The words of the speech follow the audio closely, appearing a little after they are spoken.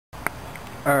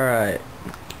Alright,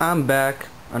 I'm back.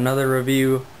 Another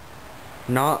review,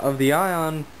 not of the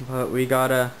Ion, but we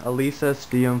got a Alesis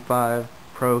DM5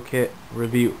 Pro Kit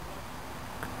review.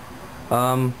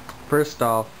 First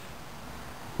off,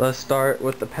 let's start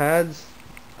with the pads.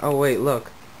 Oh wait,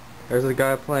 look. There's a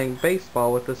guy playing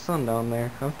baseball with his son down there.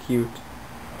 How cute.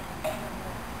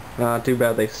 Too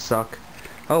bad they suck.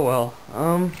 Oh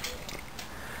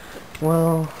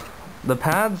well, the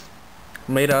pads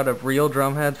made out of real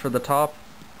drum heads for the top.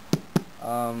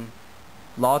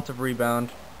 Lots of rebound.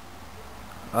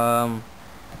 And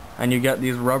you get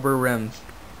these rubber rims.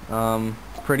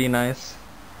 Pretty nice.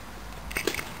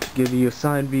 Give you a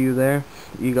side view there.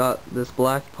 You got this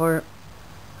black part,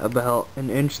 about an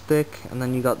inch thick, and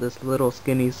then you got this little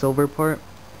skinny silver part.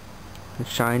 It's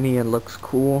shiny and looks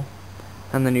cool.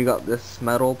 And then you got this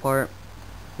metal part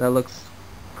that looks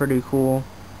pretty cool.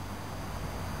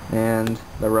 And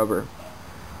the rubber.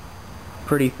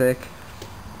 Pretty thick.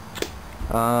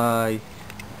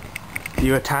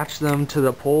 You attach them to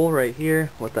the pole right here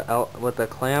with the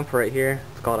clamp right here.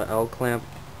 It's called an L clamp.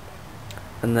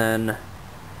 And then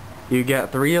you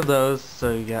get 3 of those,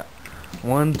 so you get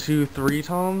 1, 2, 3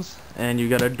 toms, and you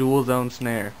get a dual zone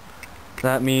snare.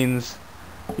 That means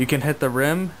you can hit the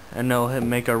rim and it'll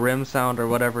make a rim sound or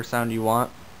whatever sound you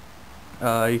want.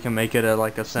 You can make it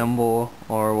like a cymbal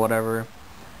or whatever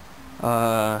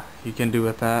you can do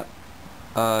with that.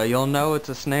 You'll know it's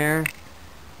a snare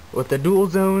with the dual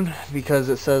zone because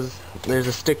it says, there's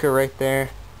a sticker right there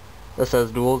that says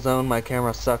dual zone. My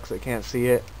camera sucks, I can't see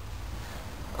it.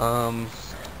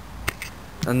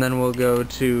 And then we'll go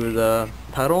to the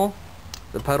pedal.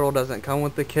 The pedal doesn't come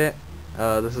with the kit.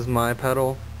 This is my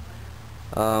pedal.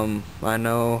 I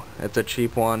know it's a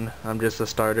cheap one. I'm just a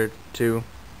starter too.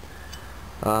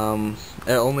 It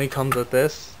only comes with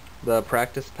this, the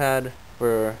practice pad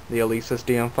for the Alesis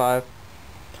DM5.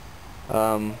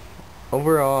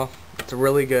 Overall, it's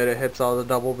really good. It hits all the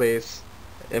double bass.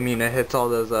 I mean, it hits all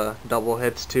those double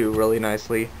hits too really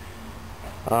nicely.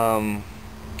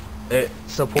 It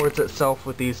supports itself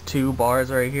with these 2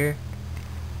 bars right here.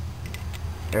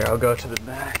 Here, I'll go to the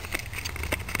back.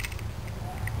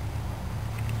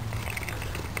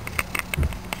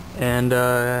 And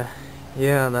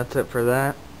yeah, that's it for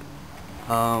that.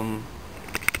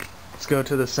 Let's go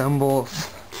to the cymbals.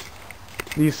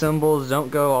 These cymbals don't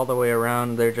go all the way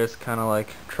around, they're just kind of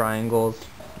like triangles.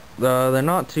 They're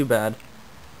not too bad.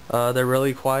 They're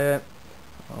really quiet.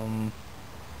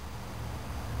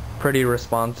 Pretty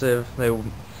responsive. They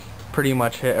pretty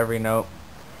much hit every note.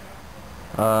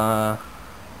 Yeah.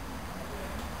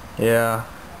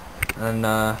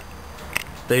 And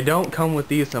they don't come with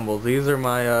these cymbals. These are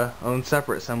my own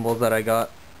separate cymbals that I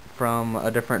got from a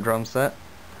different drum set.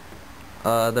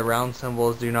 The round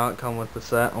cymbals do not come with the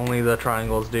set, only the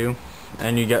triangles do.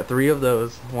 And you get 3 of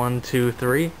those, 1, 2,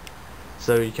 3.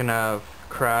 So you can have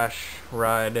crash,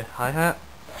 ride, hi-hat.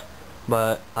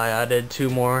 But I added 2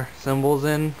 more cymbals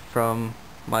in from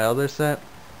my other set.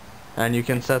 And you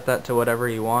can set that to whatever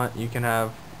you want. You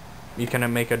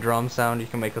can make a drum sound, you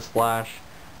can make a splash,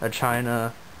 a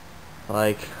china,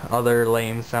 like other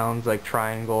lame sounds like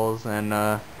triangles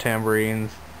and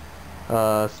tambourines.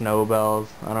 Snow bells,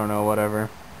 I don't know, whatever.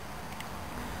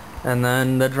 And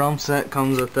then the drum set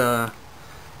comes with the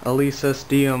Alesis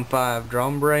DM5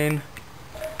 drum brain.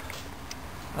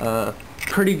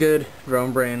 Pretty good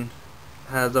drum brain.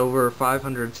 Has over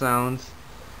 500 sounds.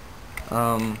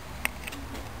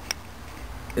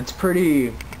 It's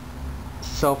pretty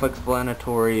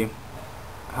self-explanatory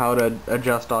how to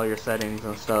adjust all your settings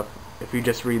and stuff if you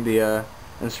just read the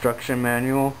instruction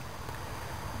manual.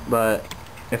 But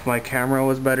if my camera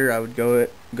was better, I would go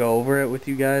over it with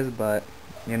you guys, but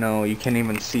you know, you can't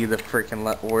even see the freaking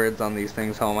words on these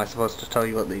things. How am I supposed to tell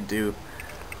you what they do?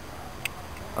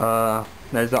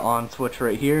 There's the on switch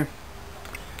right here.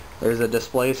 There's a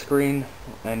display screen,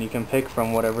 and you can pick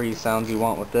from whatever sounds you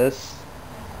want with this.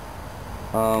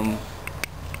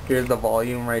 Here's the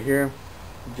volume right here.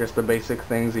 Just the basic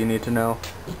things you need to know.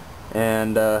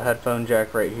 And headphone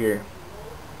jack right here.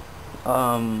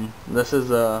 This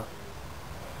is a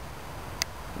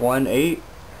 1/8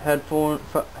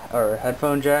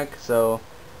 headphone jack, so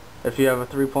if you have a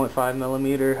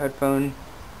 3.5mm headphone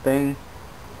thing,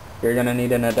 you're gonna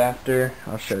need an adapter.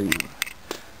 I'll show you.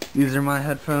 These are my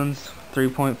headphones,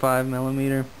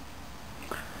 3.5mm.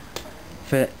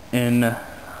 Fit in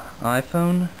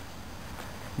iPhone,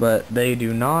 but they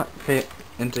do not fit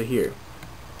into here.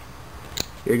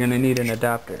 You're gonna need an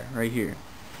adapter right here.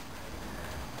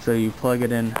 So you plug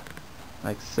it in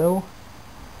like so.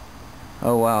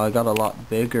 Oh wow, I got a lot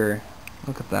bigger.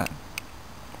 Look at that.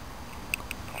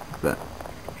 Look at that.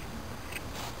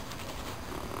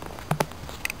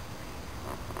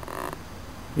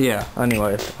 Yeah,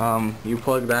 anyways, you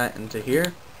plug that into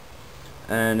here,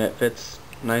 and it fits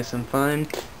nice and fine.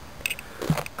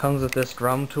 Comes with this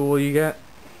drum tool you get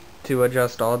to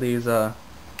adjust all these, the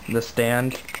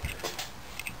stand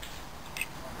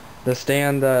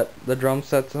that the drum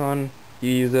set's on.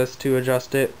 You use this to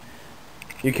adjust it.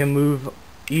 You can move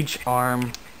each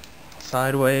arm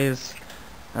sideways,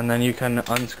 and then you can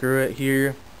unscrew it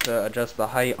here to adjust the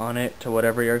height on it to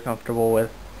whatever you're comfortable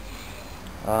with.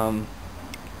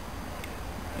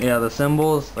 Yeah, the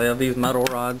cymbals, they have these metal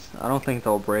rods. I don't think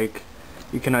they'll break.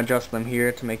 You can adjust them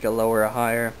here to make it lower or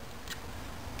higher.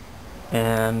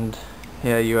 And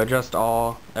yeah, you adjust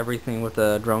everything with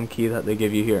the drum key that they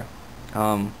give you here.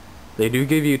 They do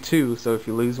give you two, so if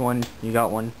you lose one, you got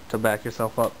one to back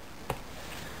yourself up.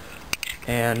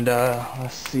 And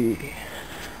let's see.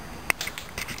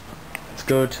 Let's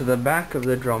go to the back of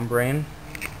the drum brain.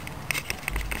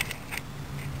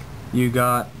 You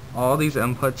got all these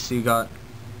inputs. You got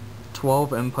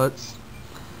 12 inputs,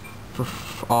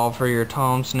 all for your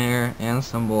tom, snare, and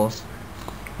cymbals.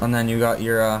 And then you got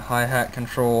your hi-hat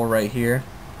control right here.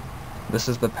 This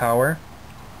is the power.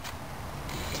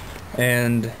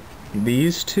 And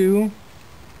these two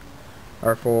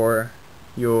are for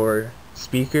your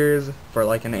speakers, for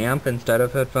like an amp instead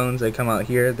of headphones. They come out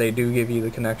here. They do give you the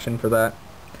connection for that.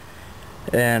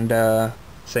 And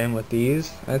same with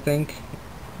these, I think.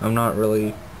 I'm not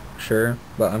really sure,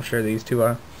 but I'm sure these two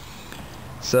are.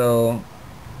 So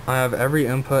I have every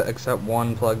input except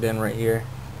one plugged in right here.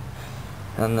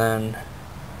 And then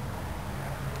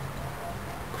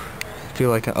I feel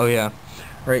like, oh yeah,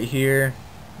 right here,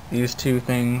 these two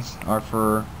things are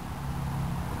for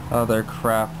other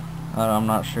crap. I'm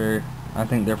not sure. I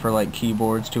think they're for like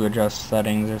keyboards to adjust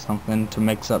settings or something, to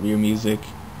mix up your music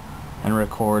and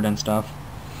record and stuff.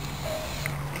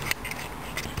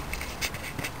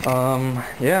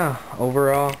 Yeah,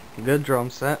 overall, good drum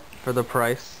set for the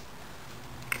price.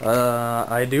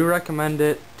 I do recommend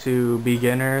it to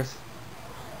beginners.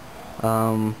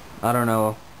 I don't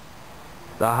know.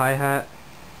 The hi-hat.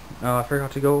 Oh, I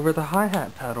forgot to go over the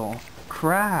hi-hat pedal.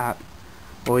 Crap.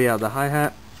 Well, yeah, the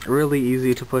hi-hat, really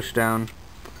easy to push down.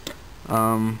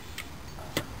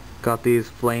 Got these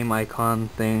flame icon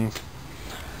things.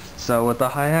 So with the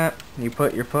hi-hat, you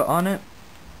put your foot on it,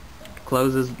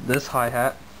 closes this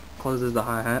hi-hat, closes the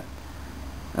hi-hat,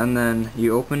 and then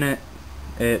you open it,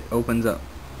 it opens up.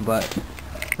 But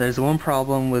there's one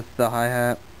problem with the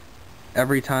hi-hat.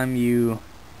 Every time you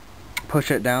push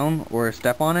it down or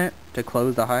step on it to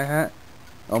close the hi-hat,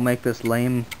 it'll make this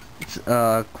lame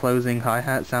closing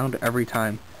hi-hat sound every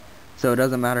time. So it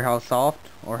doesn't matter how soft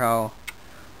or how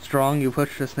strong you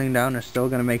push this thing down, it's still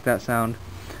gonna make that sound.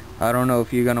 I don't know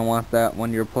if you're gonna want that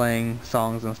when you're playing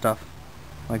songs and stuff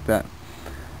like that.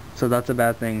 So that's a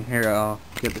bad thing. Here, I'll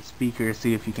get the speaker,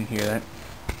 see if you can hear that.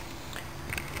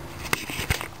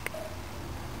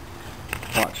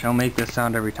 Watch, I'll make this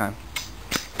sound every time.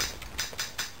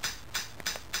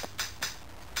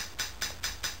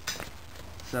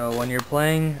 So when you're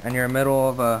playing and you're in the middle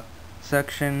of a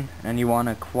section and you want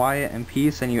to quiet and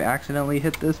peace and you accidentally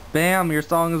hit this, bam, your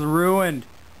song is ruined.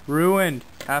 Ruined.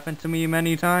 Happened to me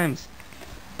many times.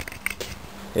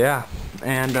 Yeah,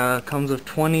 and comes with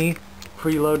 20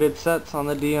 preloaded sets on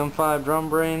the DM5 drum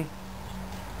brain.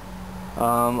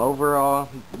 Overall,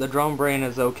 the drum brain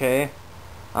is okay.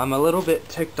 I'm a little bit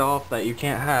ticked off that you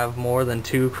can't have more than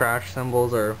 2 crash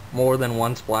cymbals or more than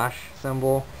 1 splash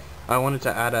cymbal. I wanted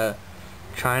to add a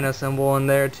China cymbal in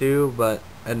there too, but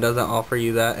it doesn't offer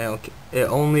you that.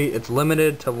 It's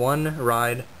limited to 1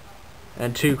 ride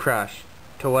and 2 crash,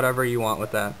 to whatever you want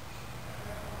with that.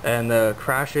 And the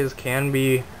crashes can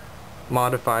be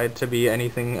modified to be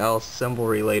anything else cymbal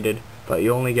related, but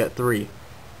you only get 3.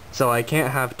 So I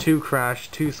can't have 2 crash,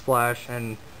 2 splash,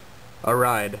 and a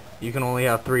ride. You can only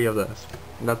have 3 of those.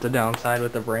 That's the downside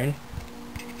with the brain.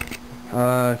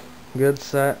 Good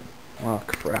set. Oh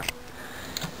crap.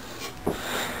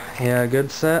 Yeah,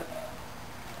 good set.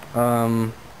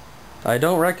 I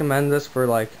don't recommend this for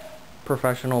like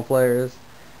professional players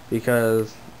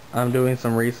because I'm doing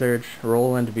some research.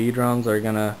 ROland B drums are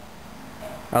gonna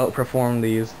outperform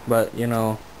these, but you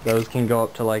know, those can go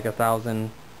up to like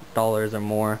 $1,000 or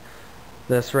more.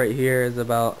 This right here is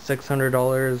about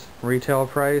 $600 retail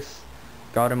price.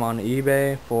 Got him on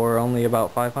eBay for only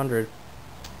about $500.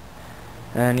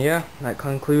 And yeah, that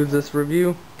concludes this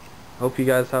review. Hope you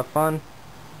guys have fun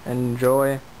and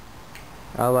enjoy.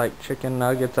 I like chicken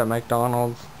nuggets at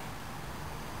McDonald's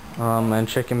and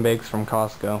chicken bakes from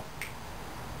Costco.